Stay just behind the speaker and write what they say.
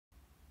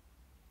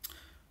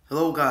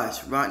Hello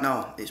guys, right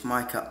now it's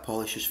Mike at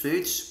Polishers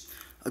Foods.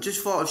 I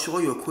just thought I'd show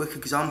you a quick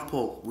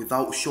example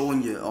without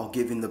showing you or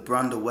giving the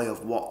brand away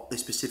of what this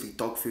specific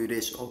dog food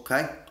is,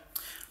 okay?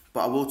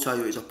 But I will tell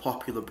you it's a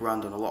popular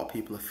brand and a lot of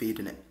people are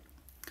feeding it.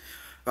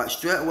 Right,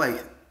 straight away,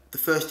 the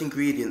first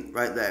ingredient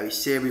right there is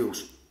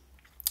cereals.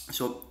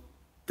 So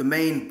the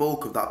main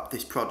bulk of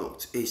this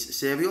product is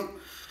cereal.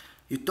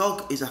 Your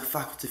dog is a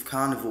facultative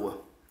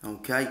carnivore,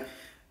 okay?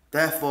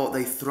 Therefore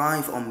they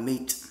thrive on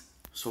meat.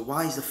 So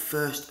why is the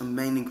first and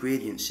main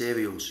ingredient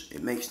cereals?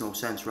 It makes no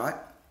sense, right?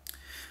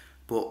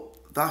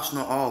 But that's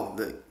not all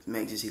that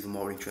makes this even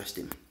more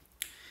interesting.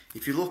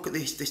 If you look at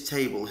this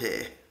table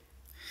here,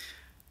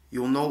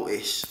 you'll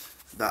notice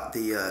that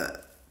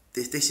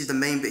this is the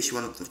main bits you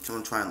want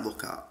to try and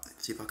look at.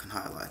 Let's see if I can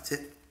highlight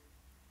it.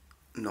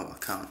 No, I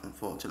can't,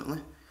 unfortunately.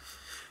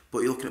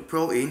 But you're looking at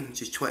protein,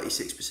 which is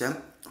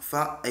 26%,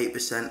 fat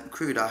 8%,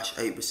 crude ash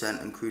 8%,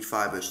 and crude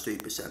fibres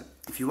 3%.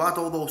 If you add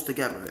all those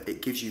together,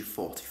 it gives you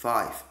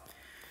 45.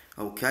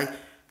 Okay?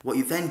 What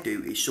you then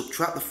do is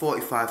subtract the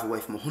 45 away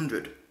from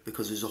 100,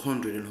 because there's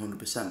 100 and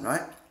 100%,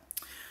 right?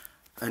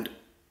 And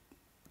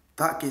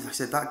that gives, like I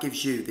said, that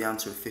gives you the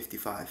answer of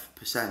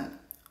 55%.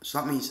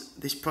 So that means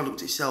this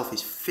product itself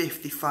is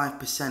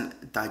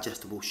 55%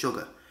 digestible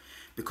sugar,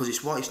 because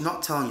it's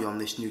not telling you on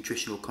this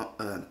nutritional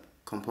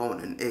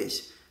component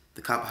is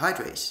the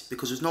carbohydrates,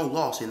 because there's no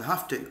law saying they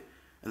have to,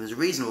 and there's a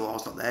reason the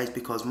law's not there, is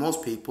because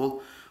most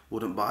people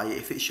wouldn't buy it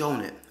if it's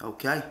shown it.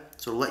 Okay,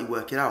 so I'll let you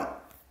work it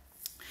out.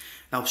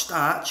 Now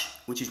starch,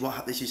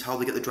 this is how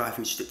they get the dry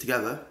foods stick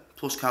together,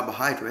 plus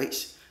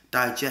carbohydrates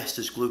digest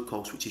as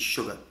glucose, which is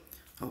sugar.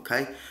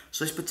 Okay,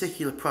 so this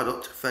particular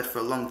product fed for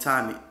a long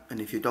time, and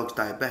if your dog's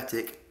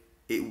diabetic,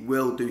 it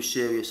will do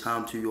serious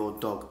harm to your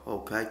dog.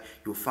 Okay,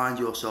 you'll find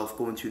yourself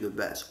going to the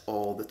vets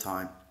all the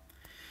time.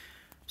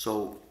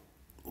 So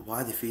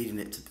why are they feeding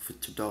it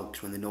to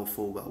dogs when they know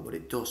full well what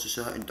it does to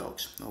certain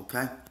dogs?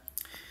 Okay,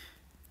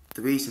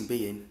 the reason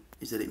being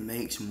is that it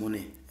makes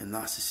money, and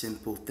that's a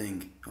simple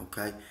thing.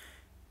 Okay,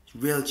 it's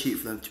really cheap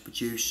for them to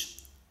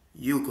produce.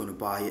 You're going to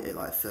buy it at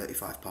like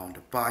 £35 a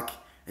bag,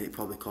 and it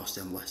probably costs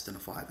them less than a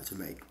fiver to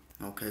make.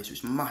 Okay, so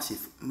it's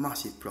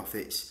massive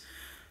profits,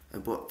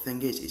 but the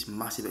thing is, it's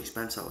massive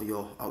expense out of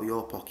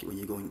your pocket when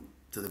you're going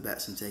to the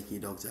vets and taking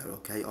your dogs there,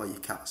 okay, or your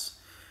cats.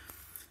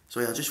 So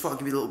yeah, I just thought I'd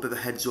give you a little bit of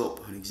a heads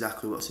up on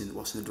exactly what's in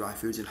the dry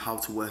foods and how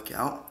to work it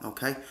out,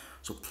 okay?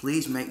 So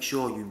please make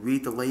sure you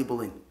read the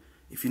labelling.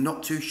 If you're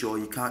not too sure,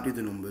 you can't do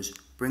the numbers,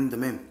 bring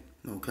them in,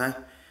 okay?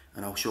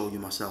 And I'll show you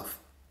myself.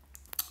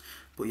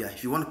 But yeah,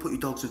 if you want to put your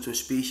dogs into a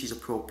species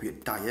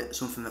appropriate diet,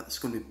 something that's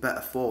going to be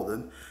better for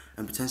them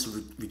and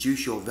potentially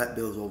reduce your vet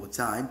bills over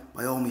time,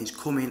 by all means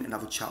come in and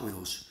have a chat with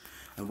us.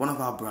 And one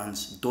of our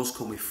brands does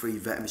come with free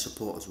veterinary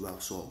support as well,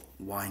 so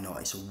why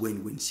not? It's a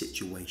win-win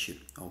situation,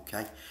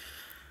 okay?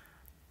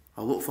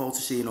 I look forward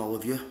to seeing all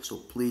of you, so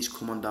please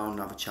come on down and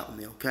have a chat with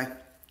me, okay?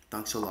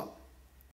 Thanks a lot.